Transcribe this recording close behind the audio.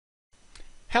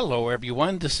Hello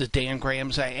everyone, this is Dan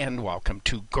Gramza and welcome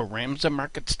to Gramza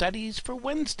Market Studies for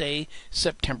Wednesday,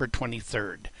 September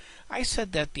 23rd. I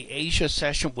said that the Asia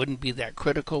session wouldn't be that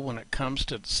critical when it comes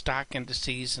to the stock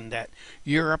indices and that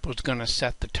Europe was going to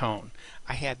set the tone.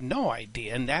 I had no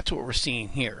idea, and that's what we're seeing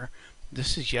here.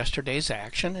 This is yesterday's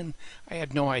action, and I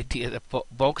had no idea that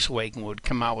Volkswagen would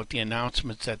come out with the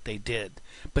announcements that they did,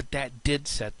 but that did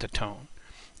set the tone.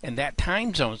 And that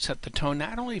time zone set the tone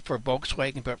not only for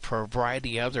Volkswagen but for a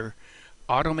variety of other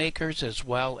automakers as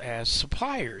well as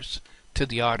suppliers to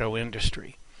the auto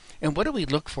industry. And what do we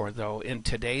look for, though, in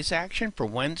today's action for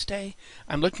Wednesday?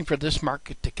 I'm looking for this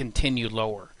market to continue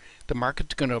lower. The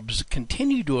market's going to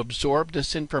continue to absorb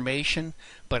this information,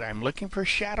 but I'm looking for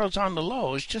shadows on the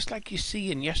lows, just like you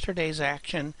see in yesterday's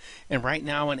action. And right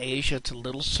now in Asia, it's a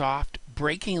little soft,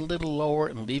 breaking a little lower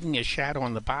and leaving a shadow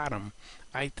on the bottom,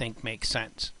 I think makes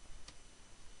sense.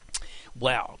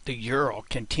 Well, the euro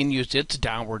continues its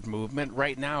downward movement.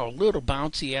 Right now, a little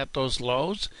bouncy at those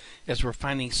lows as we're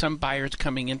finding some buyers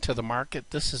coming into the market.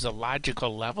 This is a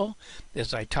logical level,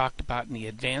 as I talked about in the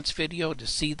advanced video, to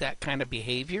see that kind of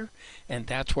behavior, and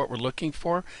that's what we're looking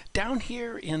for. Down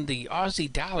here in the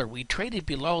Aussie dollar, we traded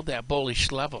below that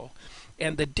bullish level,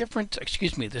 and the difference,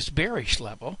 this bearish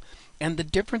level, and the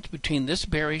difference between this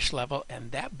bearish level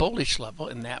and that bullish level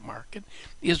in that market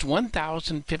is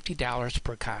 $1,050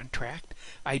 per contract.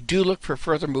 I do look for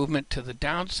further movement to the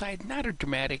downside, not a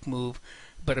dramatic move,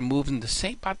 but a move in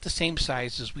about the same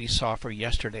size as we saw for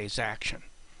yesterday's action.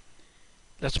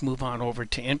 Let's move on over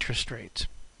to interest rates.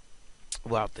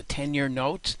 Well, the 10-year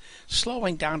notes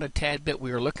slowing down a tad bit.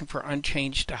 We were looking for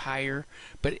unchanged to higher,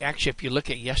 but actually if you look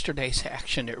at yesterday's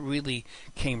action, it really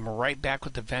came right back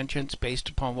with a vengeance based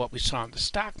upon what we saw in the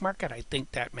stock market. I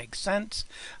think that makes sense.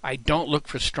 I don't look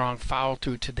for strong follow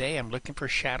through today. I'm looking for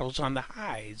shadows on the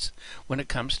highs when it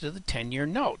comes to the 10-year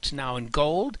notes. Now in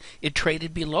gold, it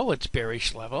traded below its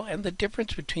bearish level, and the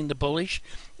difference between the bullish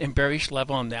and bearish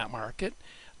level in that market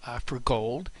for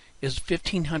gold is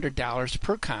 $1,500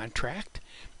 per contract.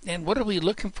 And what are we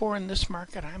looking for in this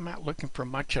market? I'm not looking for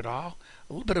much at all.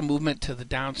 A little bit of movement to the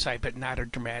downside, but not a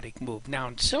dramatic move. Now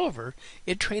in silver,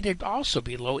 it traded also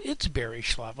below its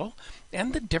bearish level,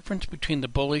 and the difference between the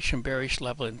bullish and bearish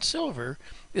level in silver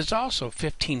is also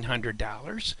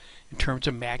 $1,500 in terms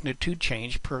of magnitude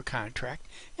change per contract.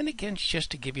 And again, it's just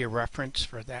to give you a reference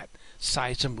for that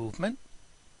size of movement.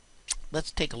 Let's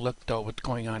take a look, though, what's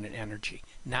going on in energy.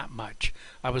 Not much.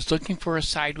 I was looking for a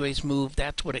sideways move.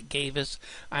 That's what it gave us.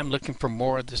 I'm looking for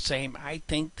more of the same. I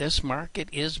think this market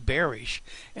is bearish,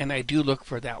 and I do look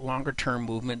for that longer-term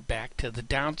movement back to the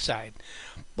downside.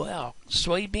 Well,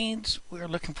 soybeans, we're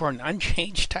looking for an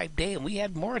unchanged type day, and we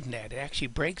had more than that. It actually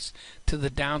breaks to the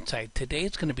downside. Today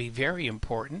is going to be very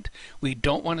important. We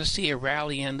don't want to see a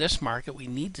rally in this market. We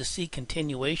need to see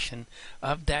continuation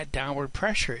of that downward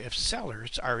pressure if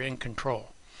sellers are in control.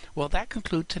 Well, that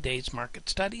concludes today's market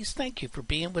studies. Thank you for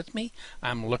being with me.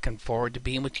 I'm looking forward to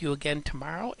being with you again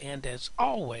tomorrow, and as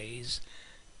always,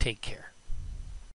 take care.